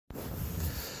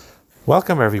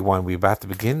Welcome, everyone. We're about to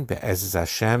begin Be'ezus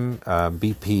Hashem,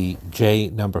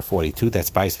 BPJ number 42. That's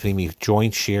Bais Primi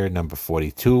Joint Share number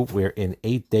 42. We're in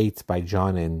 8 Dates by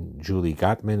John and Julie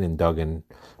Gottman and Doug and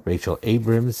Rachel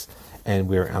Abrams. And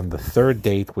we're on the third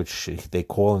date, which they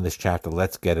call in this chapter,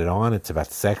 Let's Get It On. It's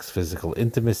about sex, physical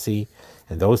intimacy,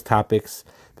 and those topics.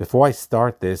 Before I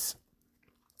start this,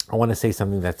 I want to say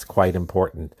something that's quite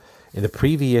important. In the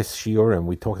previous Shiurim,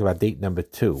 we talked about date number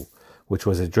 2, which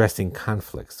was addressing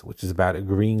conflicts, which is about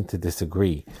agreeing to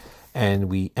disagree. And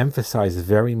we emphasize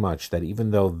very much that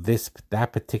even though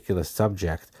that particular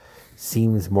subject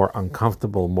seems more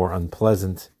uncomfortable, more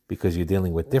unpleasant, because you're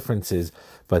dealing with differences,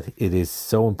 but it is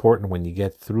so important when you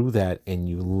get through that and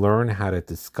you learn how to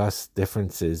discuss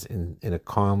differences in a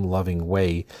calm, loving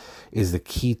way, is the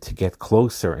key to get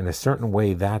closer. In a certain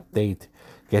way, that date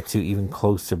gets you even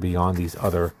closer beyond these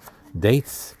other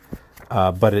dates.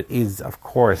 But it is, of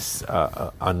course,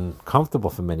 uncomfortable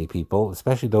for many people,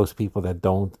 especially those people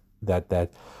that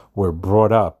were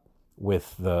brought up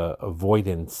with the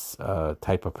avoidance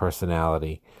type of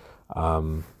personality,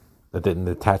 in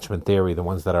the attachment theory, the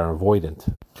ones that are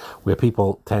avoidant, where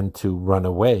people tend to run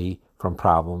away from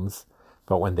problems,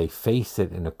 but when they face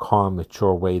it in a calm,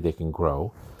 mature way, they can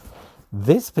grow.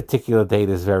 This particular date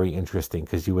is very interesting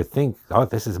because you would think, oh,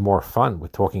 this is more fun. We're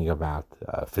talking about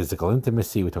physical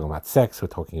intimacy, we're talking about sex, we're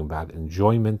talking about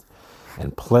enjoyment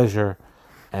and pleasure,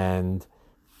 and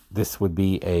this would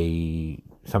be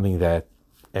something that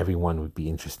everyone would be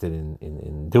interested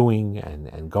in doing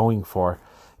and going for.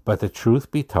 But the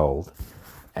truth be told,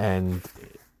 and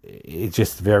it's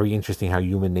just very interesting how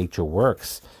human nature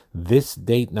works, this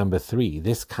date number 3,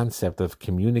 this concept of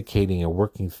communicating and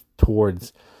working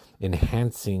towards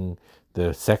enhancing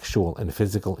the sexual and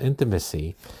physical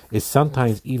intimacy is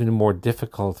sometimes even more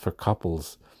difficult for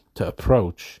couples to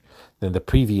approach than the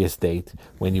previous date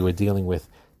when you were dealing with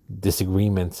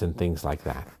disagreements and things like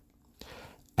that.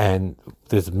 And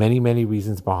there's many, many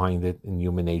reasons behind it in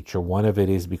human nature. One of it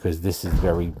is because this is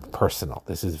very personal.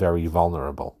 This is very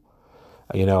vulnerable.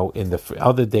 You know, in the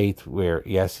other date where,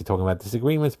 yes, you're talking about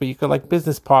disagreements, but you could, like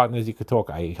business partners, you could talk,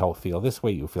 I feel this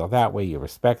way, you feel that way, you're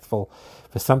respectful.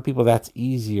 For some people, that's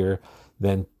easier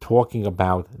than talking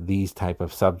about these type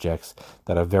of subjects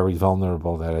that are very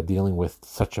vulnerable, that are dealing with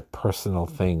such a personal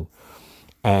thing.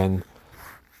 And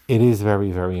it is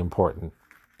very, very important.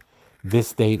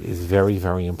 This date is very,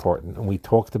 very important. And we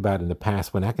talked about in the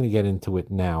past, we're not going to get into it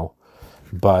now,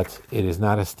 but it is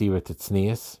not a stira to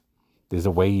tznius. There's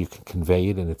a way you can convey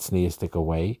it in a tzniistic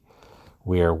way,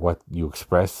 where what you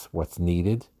express, what's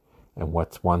needed and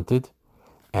what's wanted,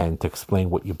 and to explain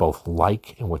what you both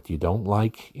like and what you don't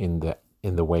like in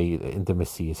the way the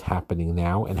intimacy is happening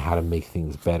now and how to make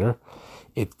things better.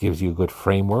 It gives you a good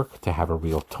framework to have a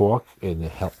real talk in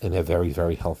a very,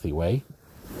 very healthy way.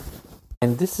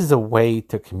 And this is a way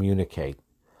to communicate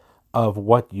of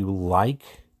what you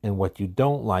like and what you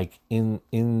don't like in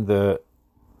the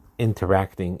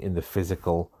interacting in the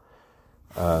physical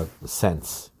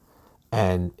sense.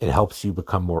 And it helps you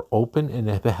become more open, and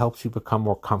it helps you become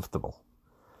more comfortable.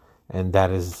 And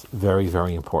that is very,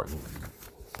 very important.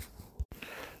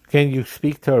 Can you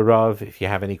speak to a Rav if you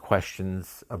have any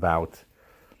questions about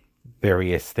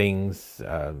various things?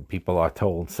 People are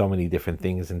told so many different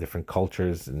things in different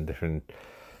cultures and different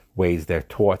ways they're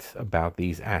taught about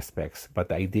these aspects. But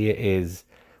the idea is,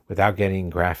 without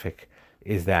getting graphic,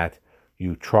 is that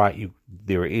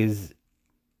there is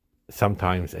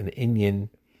sometimes an inyan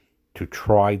to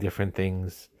try different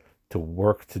things, to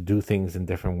work to do things in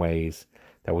different ways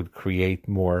that would create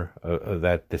more,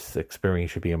 that this experience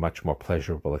should be a much more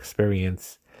pleasurable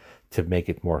experience, to make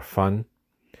it more fun,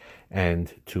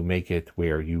 and to make it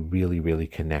where you really, really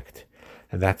connect.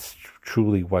 And that's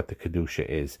truly what the Kedusha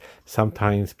is.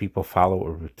 Sometimes people follow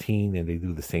a routine and they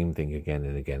do the same thing again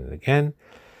and again and again.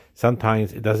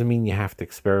 Sometimes it doesn't mean you have to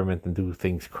experiment and do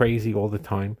things crazy all the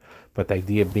time, but the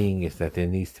idea being is that there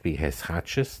needs to be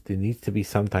heshachis. There needs to be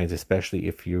sometimes, especially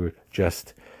if you're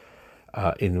just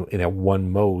in a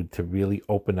one mode, to really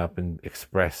open up and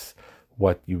express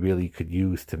what you really could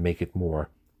use to make it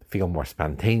feel more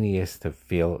spontaneous, to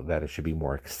feel that it should be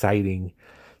more exciting,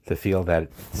 to feel that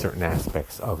certain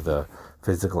aspects of the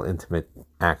physical intimate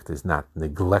act is not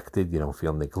neglected. You don't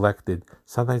feel neglected.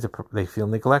 Sometimes they feel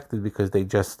neglected because they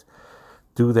just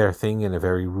do their thing in a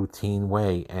very routine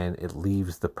way, and it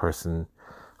leaves the person,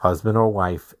 husband or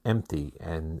wife, empty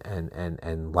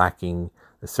and lacking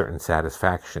a certain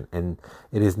satisfaction. And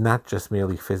it is not just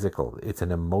merely physical; it's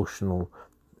an emotional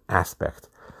aspect.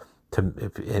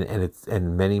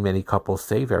 And many couples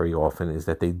say very often is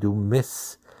that they do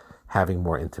miss having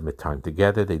more intimate time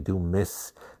together. They do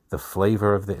miss the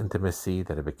flavor of the intimacy,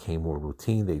 that it became more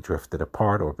routine, they drifted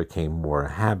apart or became more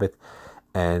a habit,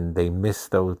 and they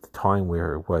missed the time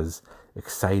where it was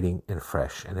exciting and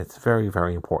fresh. And it's very,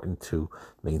 very important to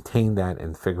maintain that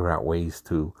and figure out ways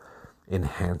to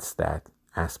enhance that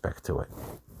aspect to it.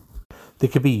 There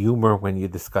could be humor when you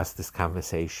discuss this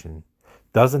conversation.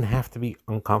 Doesn't have to be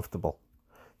uncomfortable.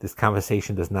 This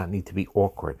conversation does not need to be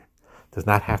awkward. Does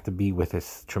not have to be with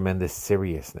this tremendous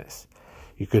seriousness.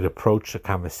 You could approach the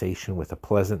conversation with a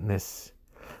pleasantness,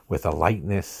 with a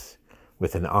lightness,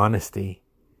 with an honesty,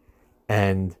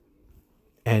 and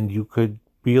you could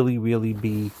really, really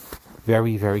be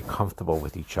very, very comfortable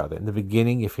with each other. In the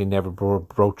beginning, if you never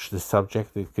broach the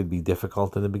subject, it could be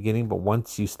difficult in the beginning, but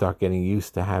once you start getting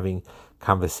used to having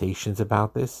conversations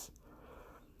about this,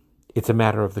 it's a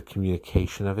matter of the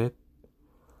communication of it,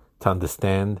 to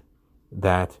understand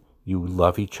that you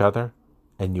love each other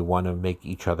and you want to make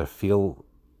each other feel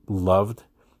loved,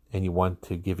 and you want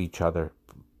to give each other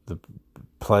the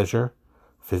pleasure,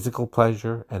 physical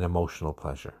pleasure and emotional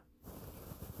pleasure.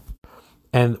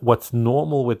 And what's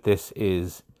normal with this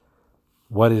is,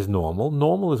 what is normal?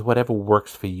 Normal is whatever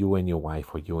works for you and your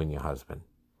wife or you and your husband.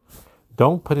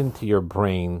 Don't put into your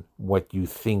brain what you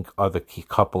think other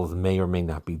couples may or may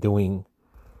not be doing.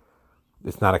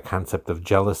 It's not a concept of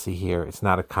jealousy here. It's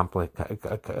not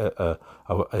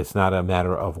it's not a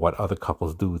matter of what other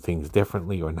couples do things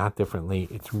differently or not differently.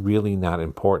 It's really not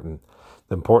important.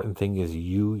 The important thing is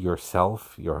you,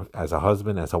 yourself, as a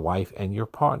husband, as a wife, and your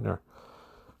partner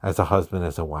as a husband,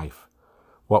 as a wife.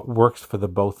 What works for the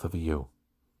both of you,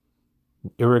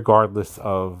 irregardless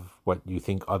of what you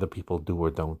think other people do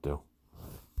or don't do.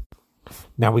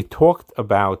 Now, we talked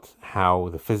about how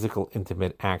the physical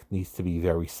intimate act needs to be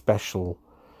very special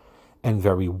and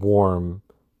very warm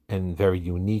and very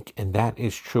unique, and that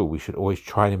is true. We should always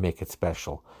try to make it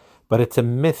special. But it's a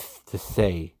myth to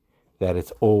say that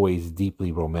it's always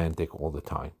deeply romantic all the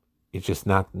time. It's just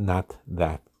not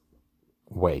that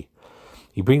way.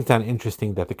 He brings down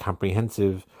interesting that this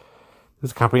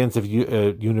comprehensive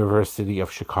University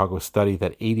of Chicago study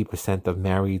that 80% of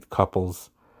married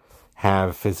couples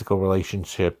have physical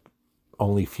relationship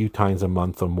only a few times a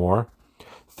month or more.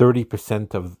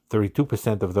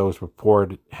 32% of those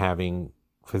report having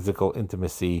physical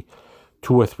intimacy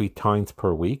 2 or 3 times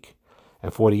per week,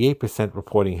 and 48%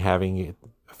 reporting having it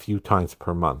a few times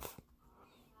per month.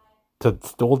 So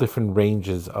it's all different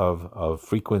ranges of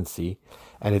frequency.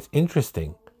 And it's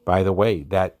interesting, by the way,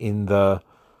 that in the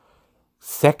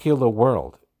secular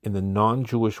world, in the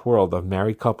non-Jewish world of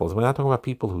married couples, we're not talking about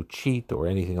people who cheat or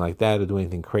anything like that or do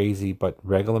anything crazy, but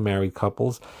regular married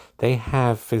couples, they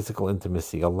have physical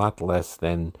intimacy a lot less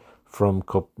than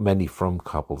many from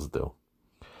couples do.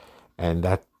 And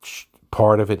that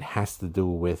part of it has to do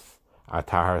with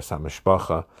Taharas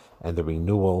HaMishpacha and the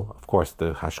renewal, of course,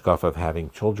 the hashkafa of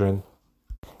having children.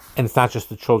 And it's not just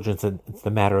the children, it's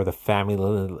the matter of the family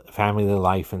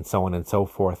life and so on and so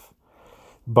forth.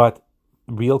 But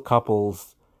real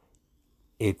couples,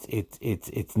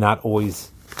 it's not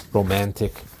always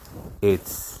romantic.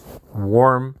 It's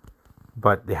warm,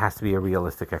 but there has to be a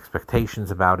realistic expectations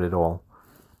about it all.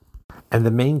 And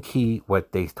the main key,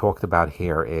 what they talked about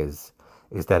here is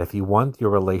that if you want your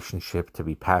relationship to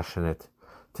be passionate,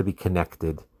 to be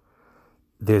connected,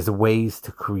 there's ways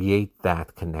to create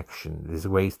that connection. There's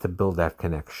ways to build that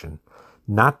connection.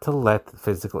 Not to let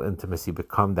physical intimacy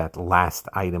become that last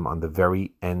item on the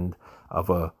very end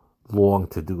of a long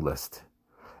to-do list.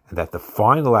 And that the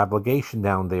final obligation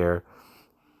down there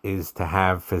is to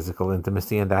have physical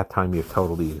intimacy, and that time you're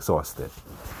totally exhausted.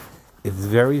 It's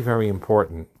very, very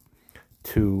important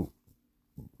to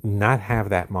not have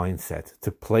that mindset,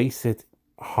 to place it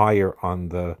higher on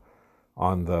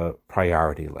the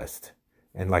priority list.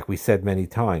 And like we said many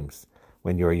times,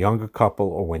 when you're a younger couple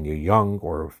or when you're young,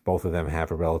 or if both of them have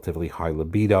a relatively high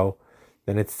libido,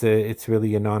 then it's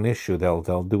really a non-issue.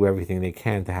 They'll do everything they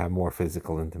can to have more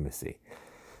physical intimacy.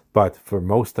 But for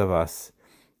most of us,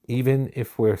 even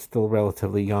if we're still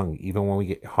relatively young, even when we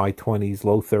get high 20s,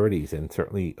 low 30s, and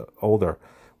certainly older,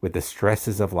 with the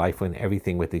stresses of life and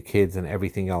everything, with the kids and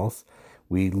everything else,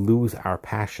 we lose our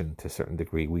passion to a certain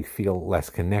degree. We feel less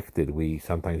connected. We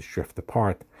sometimes drift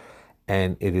apart.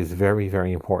 And it is very,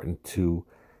 very important to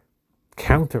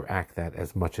counteract that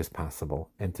as much as possible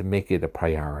and to make it a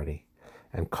priority.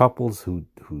 And couples who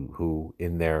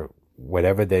in their,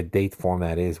 whatever their date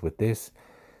format is with this,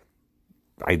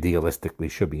 idealistically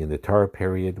should be in the Torah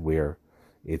period where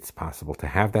it's possible to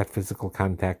have that physical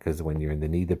contact, because when you're in the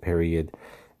Nida period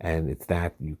and it's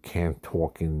that, you can't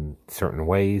talk in certain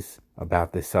ways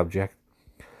about this subject.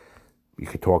 You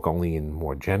could talk only in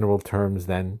more general terms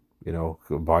then.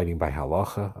 abiding by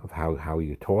halacha of how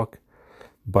you talk.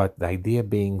 But the idea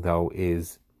being, though,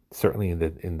 is certainly in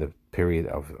the period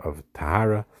of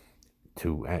tahara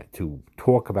to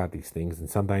talk about these things. And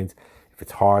sometimes if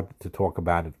it's hard to talk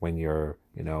about it when you're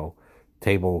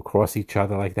table across each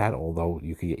other like that, although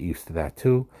you can get used to that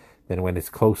too, then when it's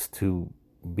close to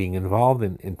being involved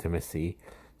in intimacy,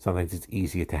 sometimes it's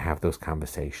easier to have those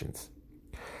conversations.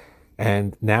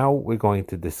 And now we're going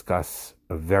to discuss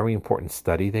a very important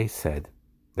study they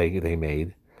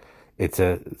made. It's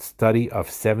a study of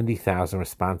 70,000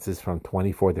 responses from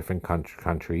 24 different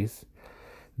countries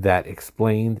that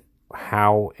explained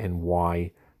how and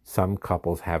why some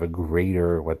couples have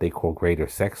what they call greater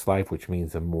sex life, which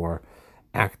means a more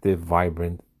active,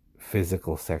 vibrant,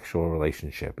 physical sexual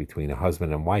relationship between a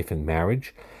husband and wife in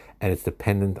marriage. And it's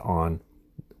dependent on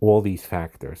all these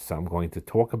factors. So I'm going to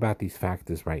talk about these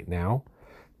factors right now.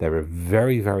 They're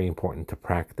very, very important to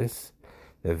practice.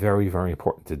 They're very, very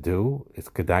important to do. It's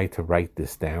kedai to write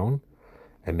this down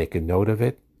and make a note of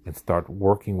it and start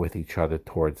working with each other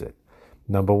towards it.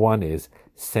 Number one is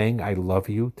saying I love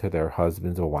you to their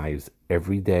husbands or wives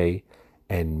every day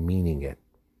and meaning it.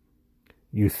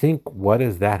 You think, what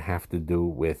does that have to do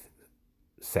with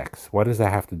sex? What does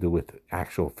that have to do with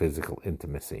actual physical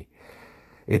intimacy?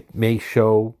 It may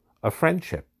show a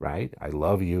friendship, right? I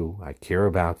love you, I care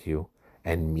about you,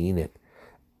 and mean it.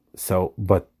 So,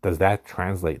 but does that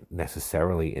translate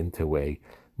necessarily into a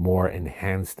more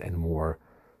enhanced and more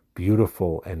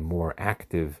beautiful and more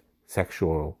active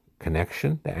sexual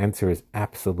connection? The answer is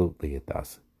absolutely it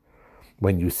does.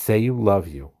 When you say you love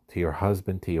you to your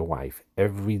husband, to your wife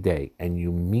every day, and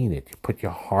you mean it, you put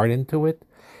your heart into it,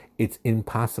 it's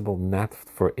impossible not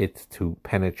for it to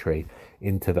penetrate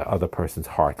into the other person's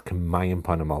heart. Kamayim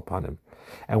panim al panim.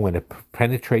 And when it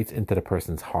penetrates into the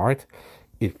person's heart,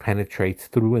 it penetrates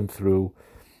through and through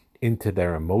into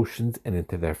their emotions and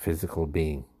into their physical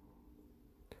being.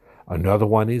 Another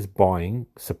one is buying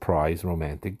surprise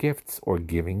romantic gifts or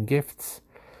giving gifts.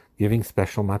 Giving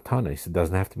special matanos. It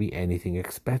doesn't have to be anything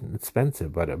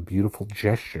expensive, but beautiful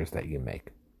gestures that you make.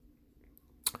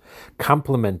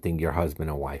 Complimenting your husband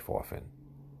and wife often.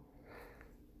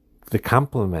 The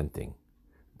complimenting.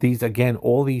 These, again,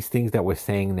 all these things that we're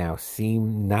saying now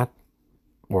seem not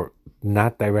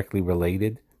directly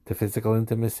related to physical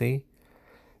intimacy,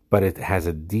 but it has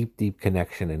a deep, deep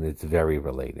connection and it's very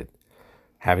related.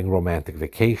 Having romantic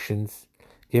vacations,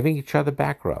 giving each other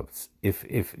back rubs,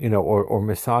 or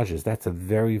massages. That's a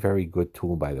very, very good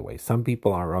tool, by the way. Some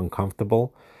people are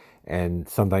uncomfortable and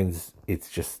sometimes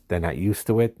it's just they're not used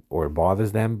to it or it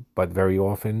bothers them, but very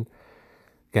often,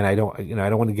 again, I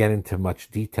don't want to get into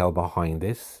much detail behind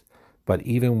this, but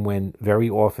even when very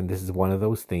often this is one of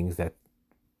those things that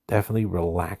definitely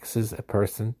relaxes a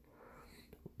person.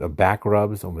 The back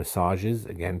rubs or massages,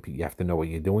 again, you have to know what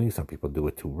you're doing. Some people do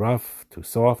it too rough, too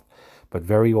soft, but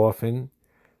very often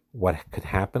what could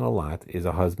happen a lot is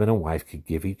a husband and wife could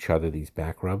give each other these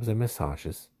back rubs and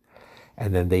massages,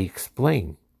 and then they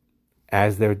explain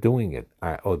as they're doing it.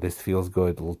 This feels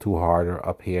good, a little too hard, or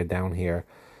up here, down here.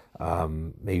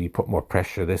 Maybe put more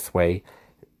pressure this way.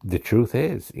 The truth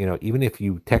is, even if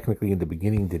you technically in the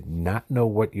beginning did not know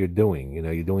what you're doing,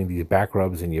 you're doing these back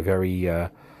rubs and you're very,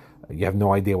 you have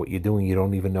no idea what you're doing. You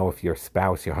don't even know if your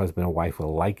spouse, your husband or wife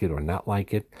will like it or not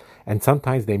like it. And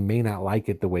sometimes they may not like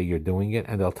it the way you're doing it.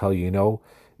 And they'll tell you,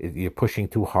 you're pushing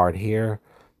too hard here,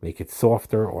 make it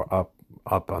softer, or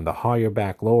up on the higher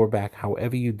back, lower back,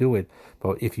 however you do it.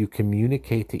 But if you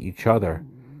communicate to each other,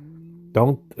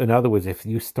 in other words, if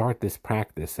you start this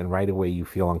practice and right away you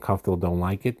feel uncomfortable, don't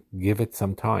like it, give it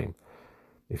some time.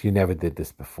 If you never did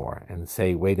this before, and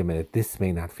say, wait a minute, this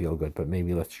may not feel good, but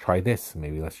maybe let's try this,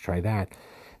 maybe let's try that,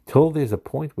 till there's a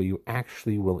point where you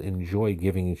actually will enjoy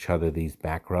giving each other these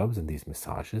back rubs and these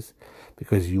massages,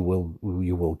 because you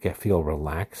will feel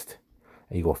relaxed,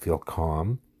 and you will feel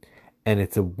calm, and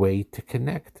it's a way to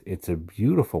connect. It's a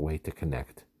beautiful way to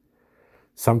connect.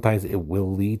 Sometimes it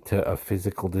will lead to a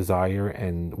physical desire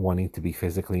and wanting to be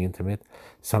physically intimate.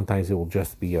 Sometimes it will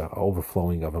just be an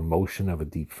overflowing of emotion, of a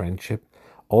deep friendship.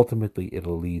 Ultimately,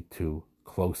 it'll lead to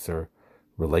closer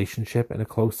relationship and a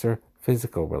closer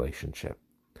physical relationship.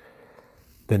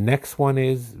 The next one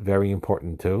is very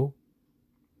important too.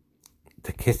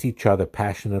 To kiss each other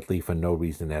passionately for no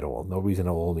reason at all. No reason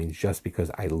at all means just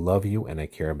because I love you and I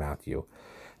care about you.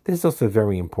 This is also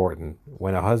very important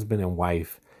when a husband and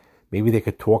wife, maybe they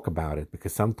could talk about it,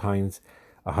 because sometimes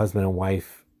a husband and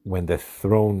wife, when they're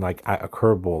thrown like a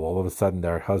curveball, all of a sudden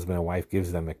their husband and wife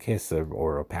gives them a kiss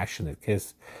or a passionate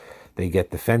kiss, they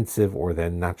get defensive, or they're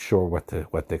not sure what to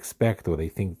expect, or they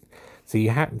think So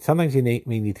sometimes you may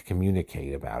need to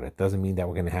communicate about it. Doesn't mean that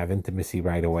we're going to have intimacy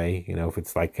right away. If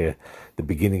it's like the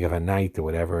beginning of a night or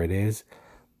whatever it is.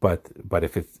 But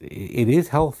if it is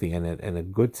healthy, and a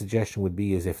good suggestion would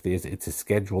be is if it's a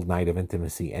scheduled night of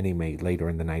intimacy anyway, later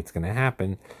in the night's going to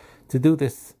happen, to do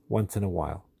this once in a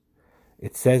while.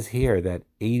 It says here that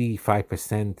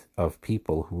 85% of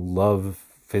people who love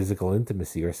physical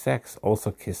intimacy or sex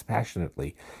also kiss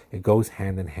passionately. It goes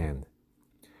hand in hand.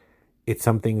 It's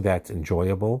something that's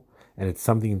enjoyable, and it's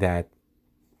something that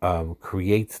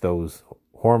creates those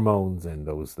hormones and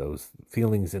those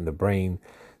feelings in the brain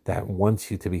that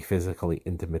wants you to be physically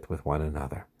intimate with one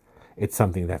another. It's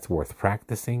something that's worth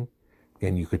practicing,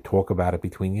 and you could talk about it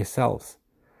between yourselves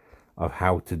of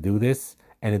how to do this,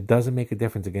 and it doesn't make a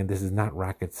difference. Again, this is not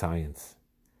rocket science.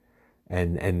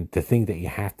 And to think that you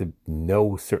have to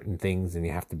know certain things and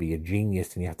you have to be a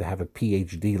genius and you have to have a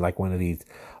PhD like one of these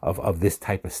of this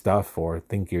type of stuff, or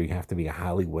think you have to be a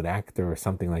Hollywood actor or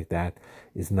something like that,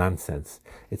 is nonsense.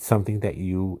 It's something that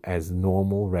you, as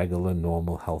regular,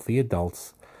 healthy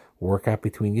adults, work out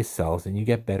between yourselves, and you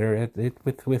get better at it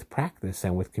with practice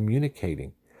and with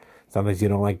communicating. Sometimes you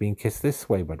don't like being kissed this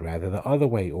way, but rather the other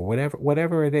way, or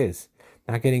whatever it is.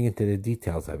 Not getting into the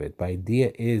details of it. The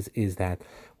idea is that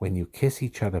when you kiss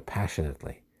each other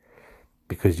passionately,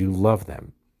 because you love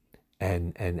them,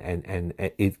 and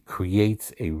it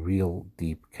creates a real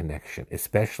deep connection,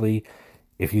 especially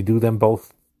if you do them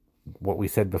both, what we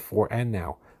said before and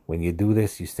now. When you do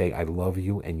this, you say, I love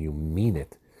you, and you mean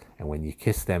it. And when you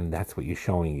kiss them, that's what you're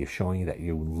showing. You're showing that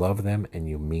you love them and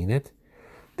you mean it.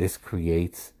 This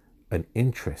creates an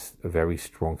interest, a very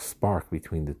strong spark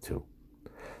between the two.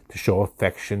 To show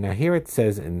affection. Now here it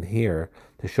says in here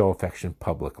to show affection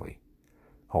publicly,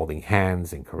 holding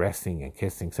hands and caressing and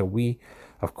kissing. So we,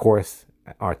 of course,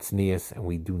 are tznius, and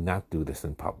we do not do this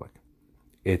in public.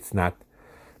 It's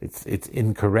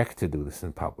incorrect to do this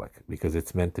in public because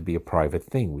it's meant to be a private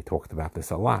thing. We talked about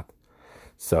this a lot.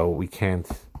 So we can't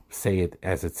say it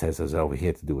as it says as over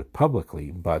here to do it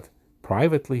publicly, but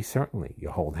privately, certainly.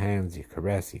 You hold hands, you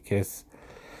caress, you kiss.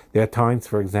 There are times,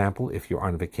 for example, if you're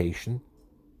on vacation,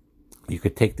 you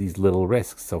could take these little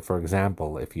risks. So, for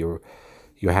example, if you're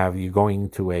going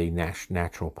to a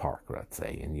natural park, let's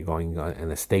say, and you're going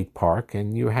in a state park,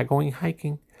 and you're going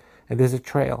hiking, and there's a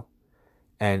trail,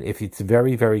 and if it's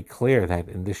very, very clear that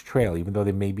in this trail, even though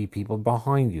there may be people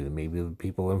behind you, there may be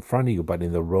people in front of you, but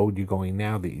in the road you're going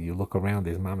now, that you look around,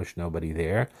 there's mamish nobody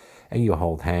there, and you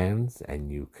hold hands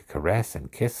and you caress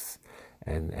and kiss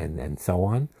and so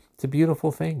on. It's a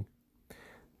beautiful thing.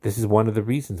 This is one of the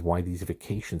reasons why these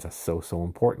vacations are so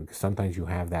important, because sometimes you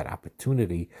have that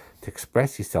opportunity to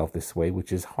express yourself this way,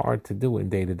 which is hard to do in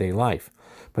day-to-day life.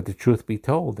 But the truth be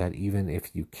told, that even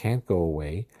if you can't go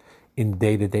away, in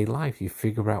day-to-day life, you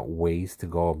figure out ways to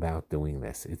go about doing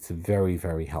this. It's very,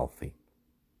 very healthy.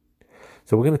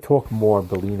 So we're going to talk more,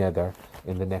 B'li Neder,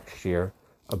 in the next year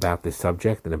about this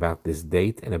subject and about this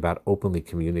date and about openly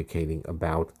communicating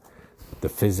about the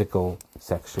physical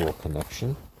sexual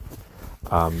connection.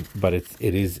 But it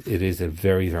is a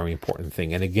very, very important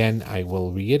thing. And again, I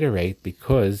will reiterate,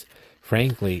 because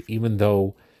frankly, even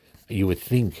though you would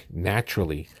think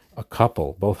naturally a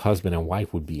couple, both husband and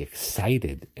wife, would be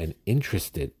excited and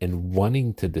interested in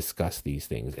wanting to discuss these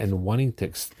things and wanting to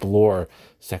explore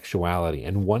sexuality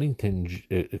and wanting to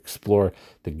explore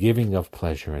the giving of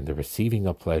pleasure and the receiving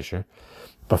of pleasure.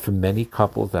 But for many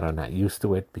couples that are not used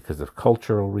to it because of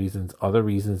cultural reasons, other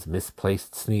reasons,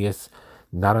 misplaced tznius,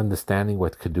 not understanding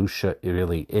what Kedusha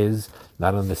really is,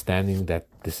 not understanding that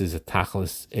this is a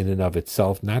tachlis in and of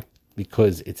itself, not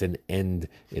because it's an end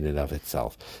in and of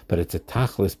itself, but it's a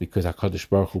tachlis because HaKadosh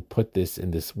Baruch Hu put this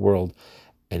in this world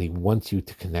and he wants you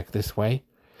to connect this way.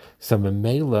 So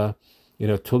Mamela,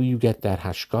 till you get that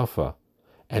hashkafa,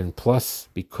 and plus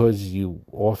because you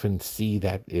often see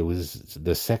that it was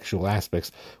the sexual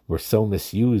aspects were so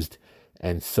misused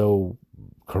and so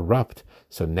corrupt.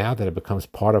 So now that it becomes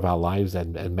part of our lives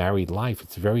and married life,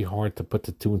 it's very hard to put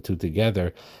the two and two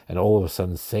together and all of a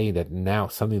sudden say that now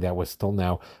something that was still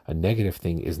now a negative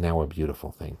thing is now a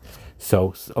beautiful thing.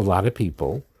 So a lot of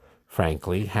people,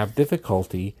 frankly, have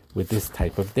difficulty with this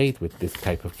type of date, with this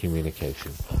type of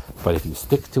communication. But if you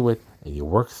stick to it and you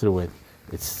work through it,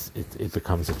 it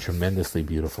becomes a tremendously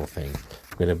beautiful thing.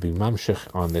 I'm going to be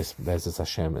mamshech on this, Be'ezus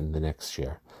Hashem, in the next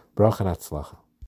year. Bracha and Hatzlacha.